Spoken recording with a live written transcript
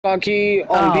Kaki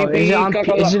on Oh, BP.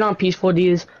 is it on peaceful,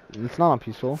 D's? It's not on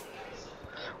peaceful.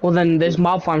 Well, then this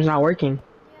mob farm's not working.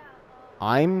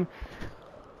 I'm.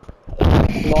 On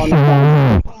Oh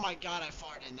my god, I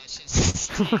farted and that shit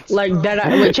stinks. Like that.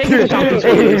 Wait, check if it's on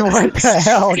peaceful. Hey, what the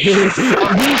hell, dude? D's, check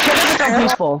if it's on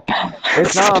peaceful.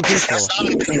 It's not on peaceful.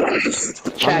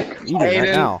 Check. I'm eating right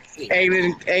now.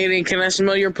 Aiden, can I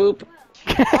smell your poop?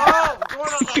 Oh,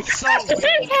 Gordo, that's so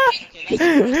weird.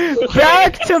 Okay,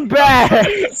 Back to back!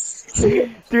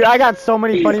 Dude, I got so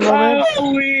many funny moments.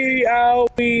 Owie,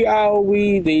 owie,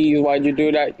 owie. These, why'd you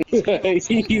do that?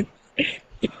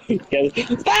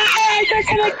 Ah, they're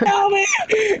gonna kill me!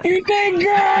 You think,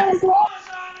 girl?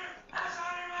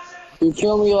 You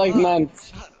kill me like men.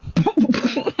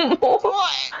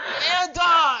 What? And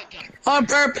dog! On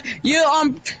purpose.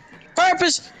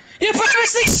 You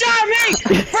purposely shot me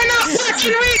for no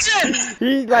fucking reason!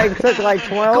 He like took like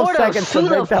 12 Gordo, seconds to sue the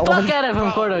make that fuck one. out of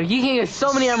him, Gordo. You can get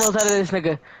so many emeralds out of this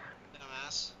nigga.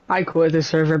 Dumbass. I quit the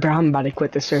server, bro. I'm about to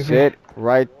quit the server. Sit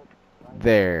right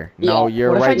there. No, Yeah, you're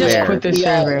what if I right just there. quit the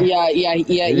Yeah, server? yeah.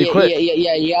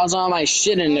 I was on my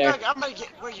shit in there. Look, I'm gonna get.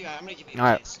 Where you at? I'm gonna give you a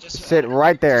Alright, kiss. Just sit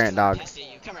right there, Ant Dog. Kiss to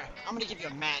you. Come here. I'm gonna give you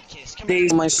a mad kiss. Come here.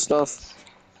 These my stuff.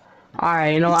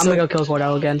 Alright, you know what? I'm gonna go kill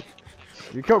Gordo again.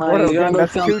 You killed Alright, Gordo you again.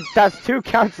 gotta go That's two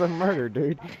counts of murder,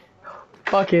 dude.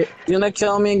 Fuck it. You gonna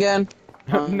kill me again?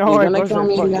 No, you I gonna kill wasn't.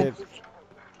 me Fuck again? it.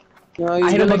 No, I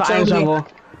he's hit him gonna with the kill iron me. shovel.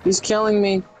 He's killing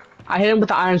me. I hit him with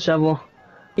the iron shovel.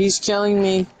 He's killing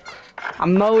me.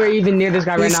 I'm nowhere even near this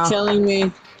guy right He's now. killing me.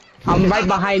 I'm right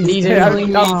behind these. Yeah,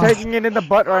 killing I'm me. taking it in the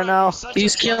butt right now.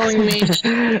 He's killing me.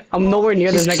 I'm nowhere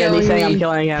near this He's nigga and he's killing saying me. I'm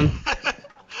killing him.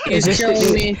 He's this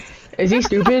killing me. Is he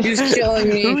stupid? He's killing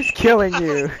me. Who's killing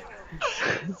you?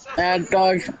 Ant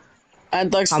dog's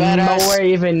I'm fat ass. nowhere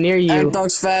even near you. Ant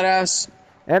dog's fat ass.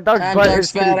 Ant Dog's Ant butt Dog's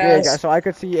is too fat big, ass. so I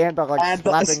could see Ant Dog like Ant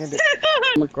Dog's- slapping into.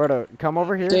 Gordo, come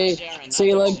over here.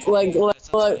 See, like. Gordo,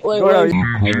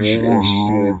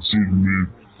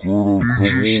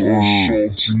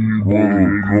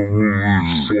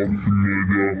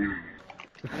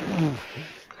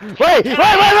 wait!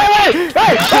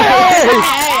 Hey!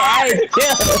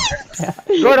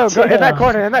 Gordo, go in that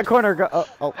corner, go.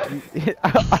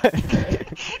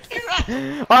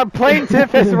 Our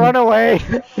plaintiff has run away.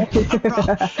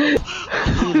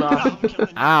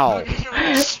 Ow.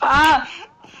 Ah!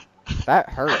 That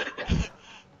hurt.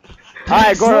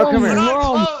 Alright, Gordo, come here.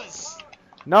 Close.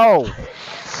 No.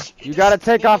 You gotta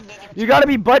take off. You gotta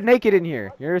be butt naked in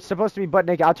here. You're supposed to be butt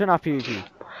naked. I'll turn off PvP.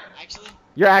 Actually.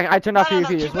 I turned off No, PvP.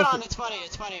 You're keep it supposed on. to... It's funny.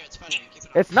 Keep it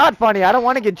on. It's not funny. I don't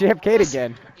want to get JFK'd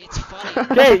again. It's funny.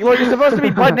 Okay, well you're supposed to be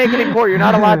butt naked in court. You're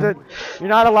not allowed to. You're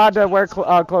not allowed to wear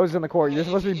clothes in the court. You're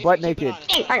supposed to be butt naked.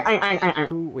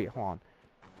 Ooh, wait, hold on.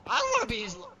 I don't want to be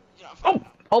his. You know,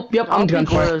 Oh, yep, I'm done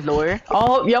for. Gordo's lawyer.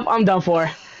 Oh, yep, I'm done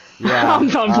for. Yeah. I'm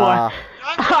done for.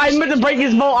 I meant to break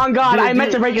his boat. On God, I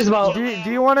meant to break his boat. Do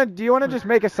you wanna just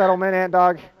make a settlement, Ant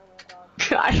Dog?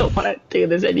 I don't want to do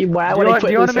this anymore. I Do want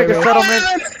to you quit wanna this make a server.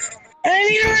 settlement? I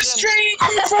need a restraint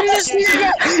from this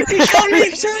nigga. He killed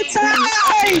me 2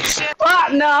 times. Ah,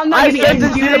 no, I'm not I getting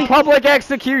sentence you to executed. public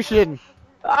execution.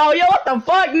 Oh, yo, what the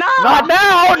fuck? No. Not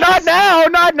now! Not now!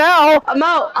 Not now! I'm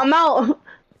out. I'm out.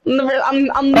 I'm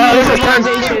This is turn.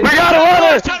 We gotta run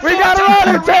her! We gotta run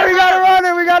her! Terry, we gotta run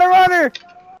her! We gotta run her!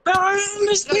 I'm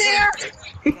just here.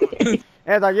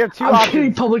 Ant Dog, you have two I'm options.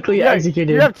 getting publicly You have-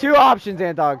 executed. You have two options,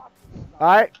 Ant Dog.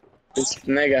 Alright? This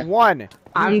nigga. One.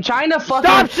 I'm trying to fucking.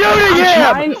 Stop shooting I'm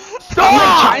him! trying, Stop!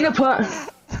 I'm trying to put.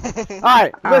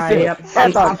 Alright, listen. yep. Ant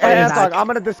I'm Dog, fighting Ant Dog, back. I'm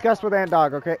gonna discuss with Ant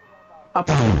Dog, okay? Up.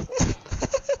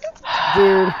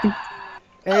 Dude.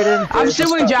 Aiden. I'm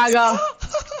suing Jago.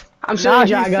 I'm Now suing he's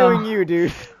Jago. suing you,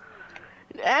 dude.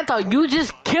 Anton, you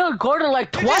just killed Gordo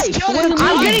like twice. killed What do him you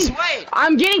I'm mean? getting, Wait.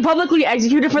 I'm getting publicly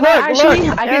executed for that. Look, Actually,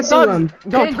 look, I can Ant sue Dog. him.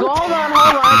 Okay, go hold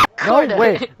on. Gordo. No,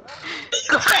 wait.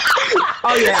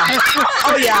 Oh yeah.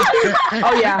 Oh yeah.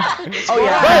 Oh yeah. Oh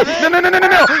yeah.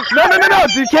 Wait, no.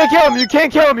 You can't kill him. You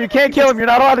can't kill him. You can't kill him. You're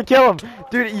not allowed to kill him.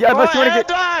 Dude, unless you want to get...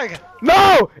 dog.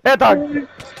 No! Ant Dog.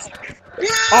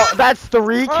 Oh, that's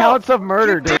 3 counts of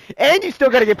murder, dude. And you still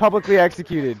gotta get publicly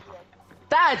executed.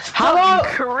 That's Hello?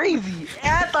 fucking crazy.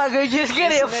 Anton, you're just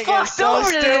getting This nigga is fucked so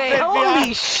over today. stupid, Holy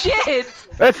yeah. shit.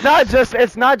 It's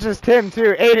not just him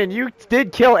too. Aiden, you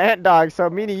did kill Ant Dog, so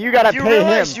meaning you gotta You pay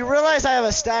him. realize I have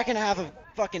a stack and a half of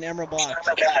fucking emerald blocks.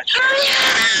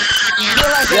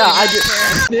 Yeah, I did.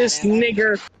 This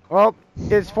nigger. Well,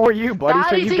 it's for you, buddy. How So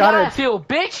do you you think I gotta, feel,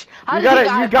 bitch? How you do think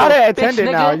gotta, I you gotta feel, attend bitch,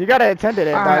 it now. nigga? You gotta attend it,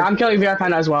 Ant Alright, Dog. I'm killing VR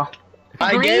Panda as well. I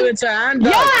Green? gave it to Ant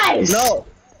Dog. Yes! No.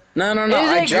 No. Is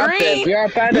I it dropped green? it.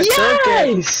 VR Panda took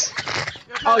it. Yes!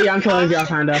 Oh yeah, I'm killing VR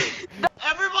Panda.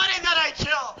 Everybody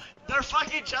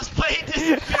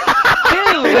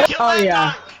Oh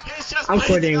yeah. I'm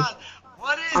quitting.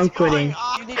 What is I'm quitting. going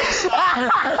on? You need to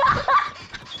stop.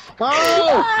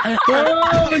 Oh!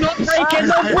 Oh! Don't break it!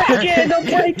 Don't break it! Don't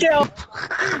break it!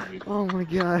 Oh my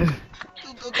god.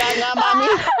 Gaga, mommy.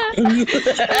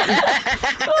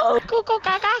 Cuckoo,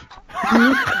 gaga.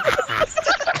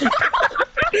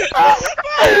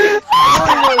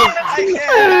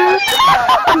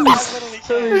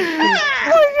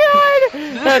 Oh my god!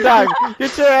 Hey dog,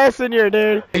 get your ass in here,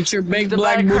 dude. Get your big The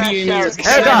black back booty in here. crash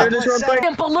Hey, dog.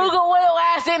 Fucking beluga whale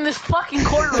ass in this fucking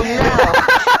courtroom now.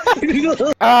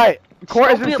 Alright,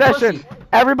 court is Don't be in a session.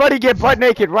 Everybody get butt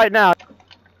naked right now.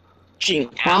 I'm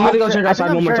gonna go check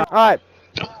outside one more time. Alright.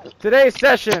 Today's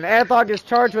session, Anthog is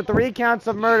charged with 3 counts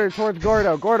of murder towards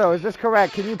Gordo. Gordo, is this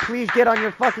correct? Can you please get on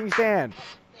your fucking stand?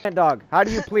 Dog, how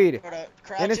do you plead?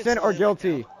 Innocent or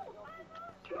guilty?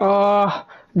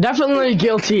 Definitely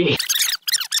guilty.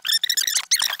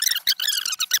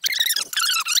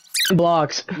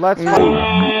 Blocks. Let's fight.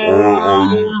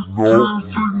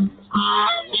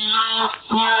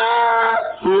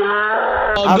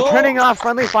 I'm turning off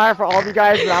friendly fire for all of you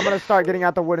guys, and I'm gonna start getting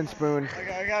out the wooden spoon.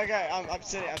 Okay. I'm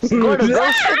sitting. Go to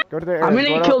the area. I'm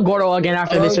gonna kill Gordo again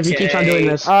after this if he keeps on doing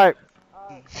this. Alright.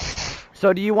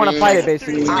 So do you want to fight it,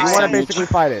 basically? You want to basically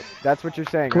fight it. That's what you're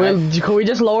saying, right? Can we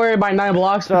just lower it by 9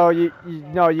 blocks? So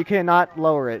no, you cannot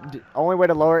lower it. Only way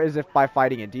to lower it is if by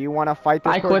fighting it. Do you want to fight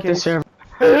this I court quit this case?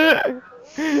 server.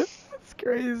 It's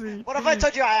crazy. What if I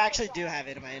told you I actually do have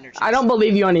it in my energy? I don't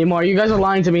believe you anymore. You guys are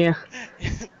lying to me.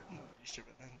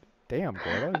 Damn,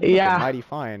 Gordo. You're Yeah. mighty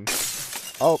fine.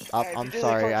 Oh, I'm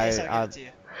sorry.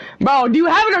 Bro, do you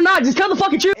have it or not? Just tell the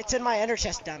fucking truth. It's in my ender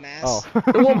chest, dumbass. Oh.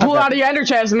 We'll pull it out of your ender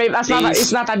chest. Maybe that's not.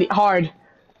 It's not that hard.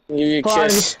 Pull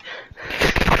out of-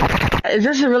 Is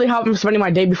this really how I'm spending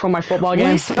my day before my football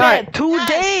game? We spent 2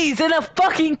 days in a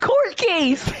fucking court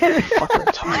case.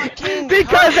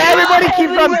 Because everybody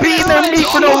keeps on beating their meat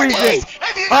for no reason.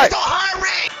 Alright.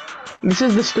 This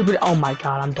is the stupid. Oh my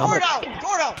god, I'm done.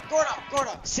 Gordo.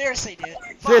 Seriously, dude.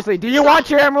 Seriously, do you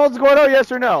want your emeralds, Gordo?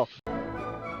 Yes or no?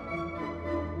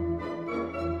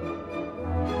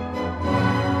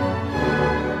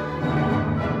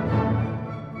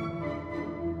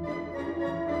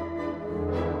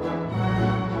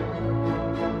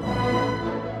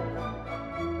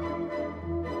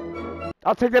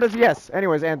 I'll take that as a yes.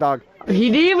 Anyways, Andog. He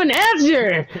didn't even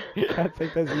answer. I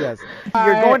think that's a yes.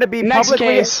 You're going to be Next publicly.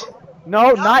 case.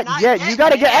 No, not yet. You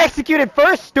gotta get executed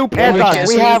first, stupid.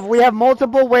 Andog, we have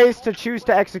multiple ways to choose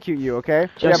to execute you. Okay?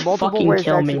 We have Just multiple fucking ways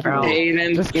kill to me, execute bro. you.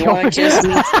 Aiden, Just you kill wanna me. kiss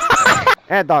me?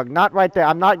 Andog, not right there.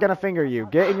 I'm not gonna finger you.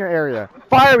 Get in your area.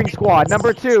 Firing squad.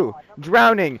 Number 2,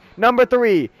 drowning. Number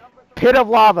 3, pit of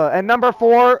lava. And number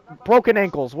 4, broken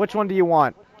ankles. Which one do you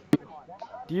want?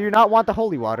 Do you not want the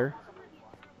holy water?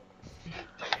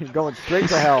 You're going straight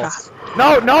to hell.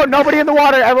 No, nobody in the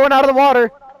water. Everyone out of the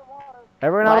water.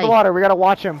 Everyone out of the water. We gotta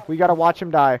watch him. We gotta watch him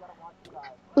die.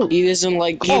 He doesn't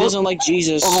like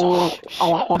Jesus.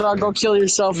 Go kill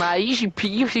yourself. Nah, you should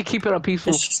keep it on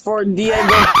peaceful. It's for Diego.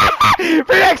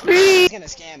 For XP! He's gonna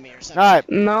scam me or something. Alright.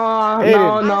 No.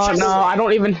 Aiden. I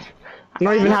don't even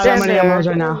have that many emeralds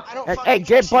right now. Hey,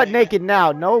 get butt naked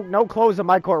now. No clothes in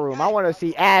my courtroom. I want to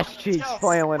see ass cheeks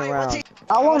flailing around.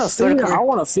 I want to feed him. I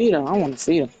want to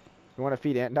feed him. You want to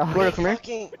feed Ant? No. Gordo, come here.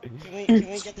 Can we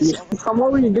get this over? Come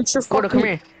over here. Get your Gordo, come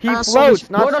fucking. here. He floats,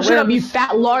 not Gordo, shut up, you swims.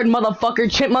 fat lard motherfucker.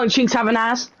 Chipmunk cheeks have an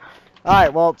ass.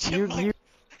 Alright, well, you.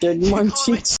 Dead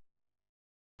munchies.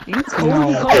 You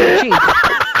call it cheese.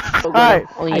 Alright,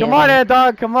 Oh, yeah. come on, Ant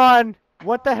Dog, come on.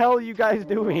 What the hell are you guys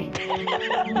doing? No,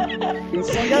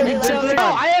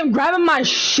 I am grabbing my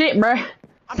shit, bruh.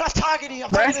 I'm not talking to you. I'm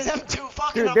talking to them too.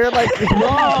 Fucking Dude, up. they're like. they're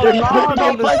No, putting on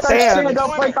don't the break that shit. stand.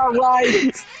 Don't break our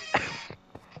ride.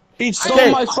 He stole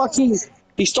my fucking.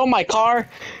 He stole my car.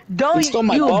 He Don't stole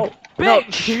my you boat. No,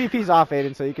 bitch. PvP's off,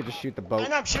 Aiden, so you can just shoot the I boat.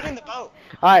 know, I'm shooting the boat.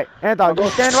 Alright, Ant Dog,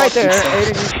 just stand right there.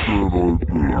 Aiden,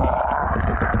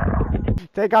 you...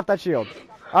 Take off that shield.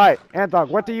 Alright, Ant Dog,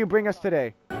 what do you bring us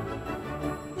today?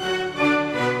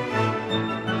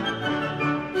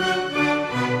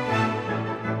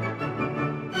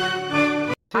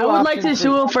 I would like to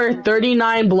sue him for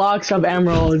 39 blocks of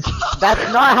emeralds.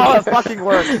 That's not how it fucking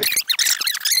works.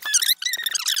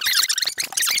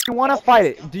 You want to fight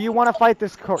it? Do you want to fight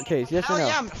this court case? Yes or Hell no?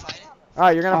 yeah, I'm gonna fight it.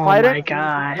 Alright, you're gonna Oh fight my it?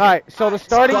 god. Alright, so the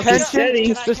starting Fucking pension...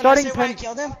 steady. The starting Can I say why I pension...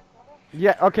 killed him?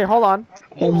 Yeah, okay, hold on.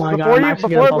 Oh my god, I'm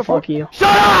actually gonna go fuck you.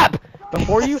 Shut up!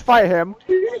 Before you fight him,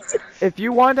 if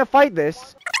you want to fight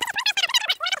this...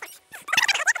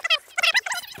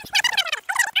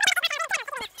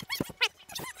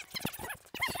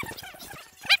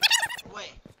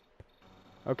 Wait.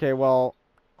 Okay, well.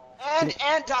 And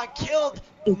Dog killed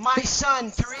my son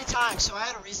 3 times, so I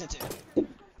had a reason to.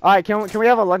 Alright, can we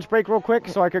have a lunch break real quick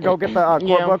so I could go get the court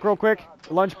Yeah. book real quick?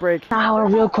 Lunch break. Not how a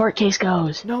real court case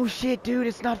goes. No shit, dude.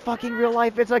 It's not fucking real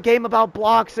life. It's a game about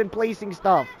blocks and placing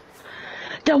stuff.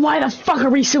 Then why the fuck are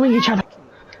we suing each other?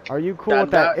 Are you cool with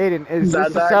that? Aiden, is this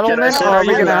a can I settlement sit or are on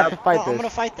we your gonna lap? have to fight I'm this? gonna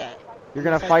fight that. You're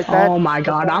gonna fight that? Oh my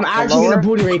god, I'm actually lower? gonna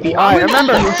booty rape you. Alright, I'm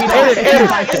gonna remember, eat you.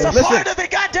 Aiden, It's a listen. part of the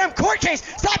goddamn court case.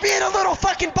 Stop being a little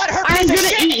fucking butthurt I'm piece of gonna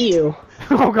shit. eat you.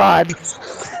 Oh god.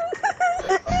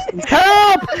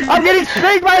 Help! I'm getting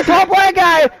spanked by a tall black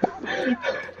guy!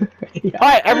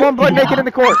 Alright, everyone butt naked in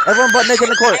the court. Everyone butt naked in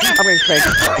the court. I'm getting spanked.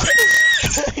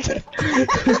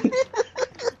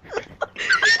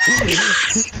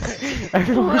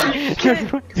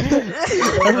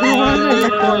 everyone in the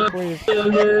court, please.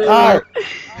 Alright.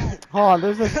 Hold on,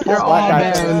 there's this tall black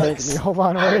guy trying to spank me. Hold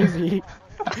on, where is he?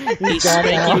 He's gone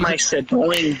now. spanking my shit.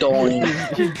 Doing.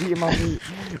 He's beating my meat.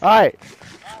 Alright.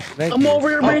 Thank I'm you. over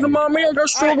here making my man go Alright,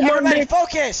 struggle my everybody, dick.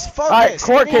 focus. Alright,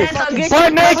 court Give me case. a fucking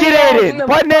Butt naked, Aiden!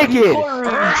 Butt naked!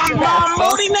 I'm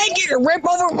booty naked. Rip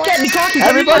over.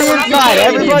 Everybody inside!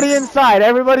 Everybody inside!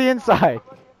 Everybody inside!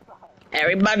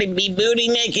 Everybody be booty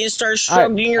naked. Start Alright,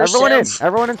 struggling yourself. everyone in!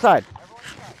 Everyone inside!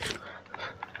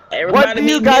 Everybody What do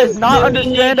you be guys not booty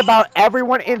understand about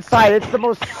everyone inside? It's the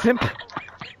most simple.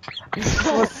 It's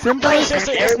the most simplest.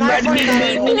 Seriously, it's not Everybody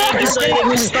funny. be booty naked so they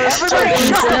can start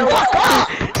struggling themselves.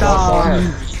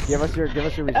 Give us your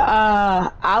reason.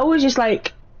 I was just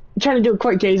like trying to do a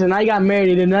court case and I got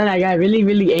married and then I got really,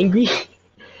 really angry.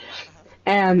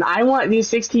 And I want these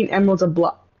 16 emeralds of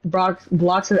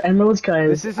blocks of emeralds because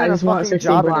This isn't I a just want fucking 16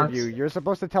 job blocks. interview. You're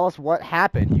supposed to tell us what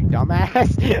happened, you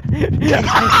dumbass.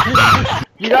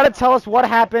 You gotta tell us what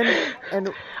happened and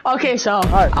Okay, so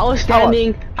Alright, I was tell us.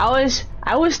 standing.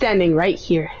 I was standing right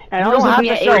here, and I you was don't have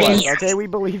looking to at show Aiden, us, okay? We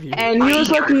believe you. and he was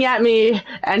looking at me,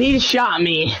 and he shot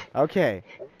me. Okay.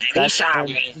 He shot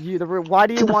me. Why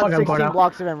do you the want fuck up, 16 Gordo.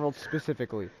 blocks of emeralds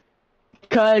specifically?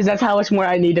 Cause that's how much more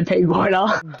I need to pay Gordo.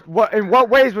 In what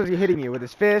ways was he hitting you? With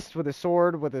his fist? With his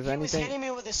sword? With his He was anything? hitting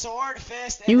me with a sword,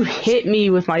 fist, and You then he was- hit me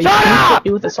with my. Shut you up! hit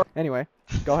me with a sword. Anyway,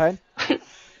 go ahead.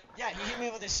 Yeah, he hit me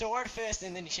with a sword, fist,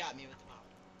 and then he shot me with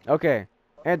the bow. Okay.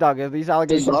 And dog, are these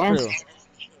allegations Bomb? true?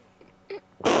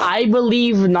 I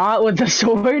believe not with the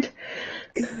sword.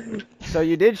 So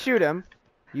you did shoot him.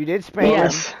 You did spank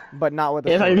Yes. him, but not with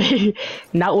a If I sword. may,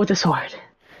 not with the sword.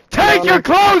 Take your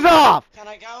clothes off! Can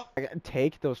I go?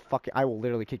 Take those fucking. I will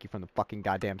literally kick you from the fucking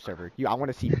goddamn server. I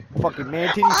want to see fucking man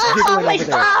titties jiggling my over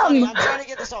there. thumb! I'm trying to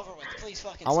get this over with. Please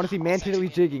fucking I want to see stop. man Sex me.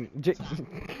 titties jigging.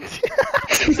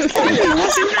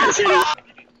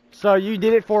 So you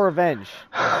did it for revenge.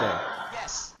 Let's say.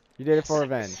 Yes. You did it for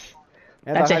revenge.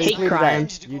 And That's how a do you hate plead to that? crime.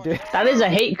 You did. That is a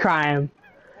hate crime.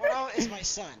 Gordo is my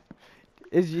son.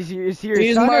 Is he your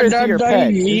He's son my or is he your dad, pet?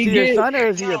 daddy. Is he He your get- son or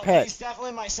is he your No, pet? he's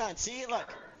definitely my son. See,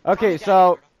 look. Okay,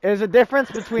 so there's a difference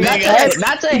between That's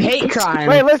pets. a hate crime.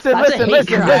 Wait, listen, That's a listen,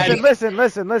 hate listen,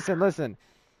 crime. listen.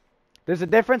 There's a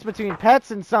difference between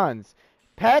pets and sons.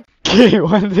 Pet. Okay,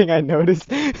 one thing I noticed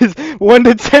is 1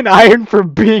 to 10 iron for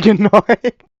being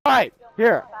annoying. Alright,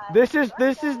 here. This is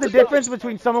the difference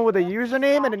between someone with a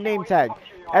username and a name tag.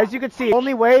 As you can see, the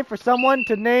only way for someone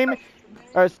to name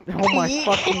oh my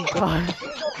fucking god.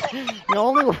 The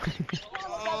only way.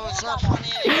 Oh, it's not funny.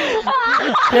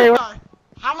 Okay,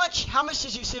 How much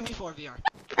did you sue me for, VR?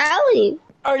 Allie,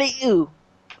 or to you?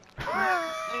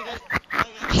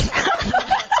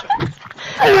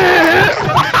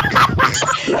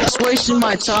 It's wasting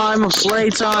my time of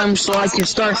playtime so I can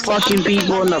start fucking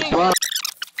people in the front.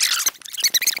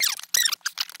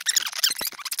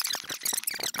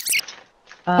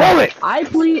 Hold it!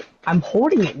 I'm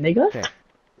holding it, nigga. Okay.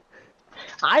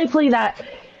 I play that.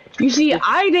 You see,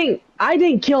 I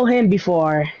didn't kill him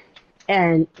before,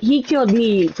 and he killed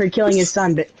me for killing his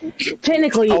son. But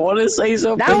technically, I want to say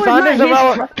something. that The was son not is his.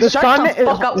 irrelevant. The Shut son the is.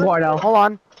 fuck up, Gordo. Hold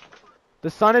on. The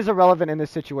son is irrelevant in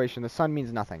this situation. The son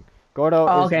means nothing. Gordo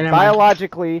Oh, is okay, never mind.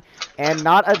 biologically and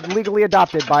not legally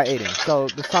adopted by Aiden. So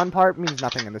the son part means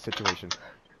nothing in this situation.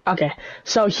 Okay,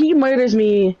 so he murders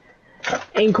me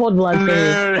in cold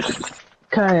blood,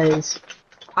 cause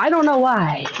I don't know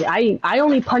why. I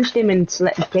only punched him and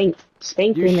spanked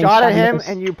him. You and shot at in him the-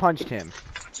 and you punched him.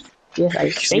 Yes, I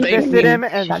You spanked fisted him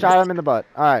and shot him in the butt.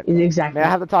 Alright. Exactly. May I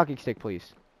have the talking stick,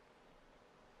 please?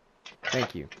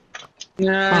 Thank you.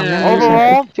 man.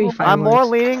 Overall, Three fine I'm more words.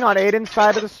 leaning on Aiden's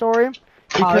side of the story.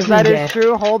 Because he's that is dead.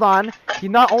 true. Hold on.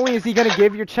 Not only is he going to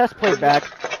give your chest plate back,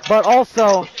 but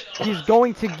also he's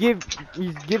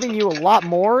giving you a lot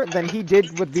more than he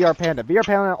did with VR Panda. VR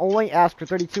Panda only asked for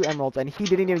 32 emeralds, and he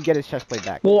didn't even get his chest plate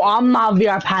back. Well, I'm not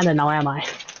VR Panda now, am I?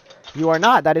 You are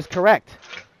not. That is correct.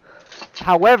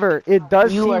 However, it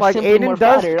does You seem are like simply more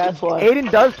fatter, that's why.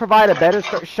 Aiden does provide a better.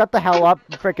 Shut the hell up,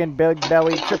 freaking big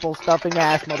belly, triple stuffing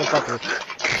ass motherfucker.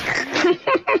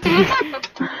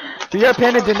 VR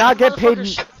Panda did not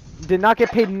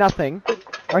get paid nothing,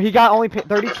 or he got only paid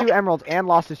 32 emeralds and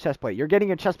lost his chest plate. You're getting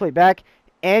your chest plate back,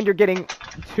 and you're getting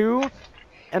 2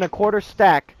 1/4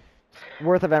 stack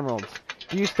worth of emeralds.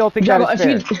 Do you still think Juggle, that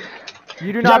is if fair?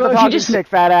 You do not have the Juggle, if you talking just- stick,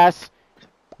 fat ass.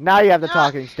 Now you have the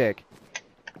talking stick.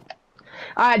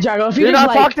 Alright, Jago, if you You just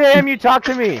not like... talk to him, you talk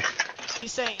to me.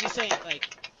 He's saying like,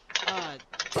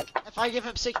 if I give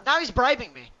him 6, now he's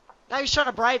bribing me. Now he's trying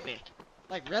to bribe me.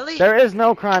 Like, really? There is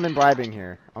no crime in bribing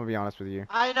here. I'm gonna be honest with you.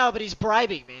 I know, but he's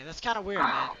bribing me. That's kind of weird,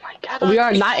 man. Oh my god, we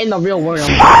are not in the real world.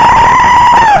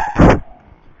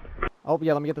 Oh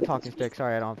yeah, let me get the talking stick.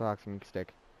 Sorry, I don't have the talking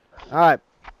stick. All right,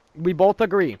 we both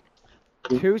agree.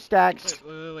 2 stacks,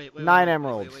 Wait, 9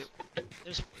 emeralds.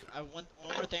 There's one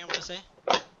more thing I want to say.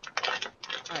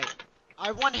 Alright,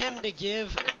 I want him to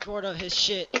give Gordo his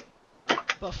shit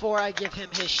before I give him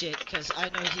his shit, because I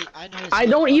know his I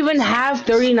don't even have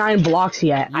 39 blocks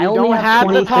yet. I You only don't have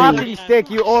the 23. talking stick,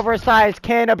 you oversized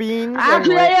can of beans.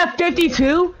 Actually, I Anyway. have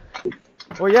 52.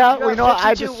 Well, yeah, You well, you know got what? I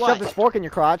 52 just what? shoved this fork in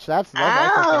your crotch. That's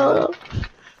Ow.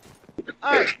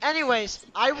 Alright, anyways,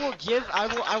 I will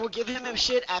give him his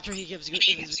shit after he gives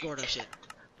Gordo shit.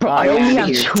 Bro, I Alright, only out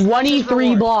of have here.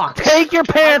 23 blocks. Take your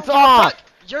pants off.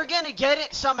 You're gonna get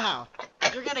it somehow.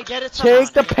 You're gonna get it somehow.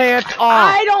 Take the pants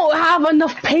off. I don't have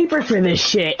enough paper for this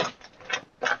shit.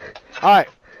 Alright.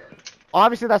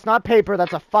 Obviously, that's not paper.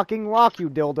 That's a fucking rock, you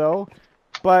dildo.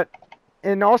 But,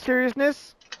 in all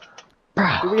seriousness, do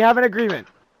Bro, we have an agreement?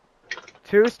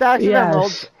 2 stacks of Yes.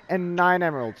 emeralds and 9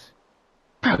 emeralds.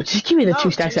 bro, just give me the No,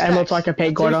 2 stacks 2 of emeralds so I stacks. can pay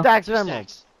 2 Gordo. stacks of Two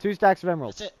emeralds. stacks. 2 stacks of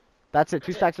emeralds. That's it. That's it.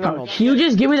 2 stacks of Bro, emeralds. can you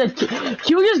just give me the... Can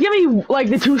you just give me, like,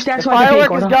 the 2 stacks The so I can pay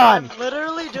firework is Gordo? gone. I'm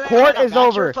literally doing Court it right now. is Back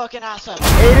over. your fucking ass up.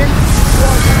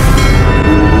 Aiden.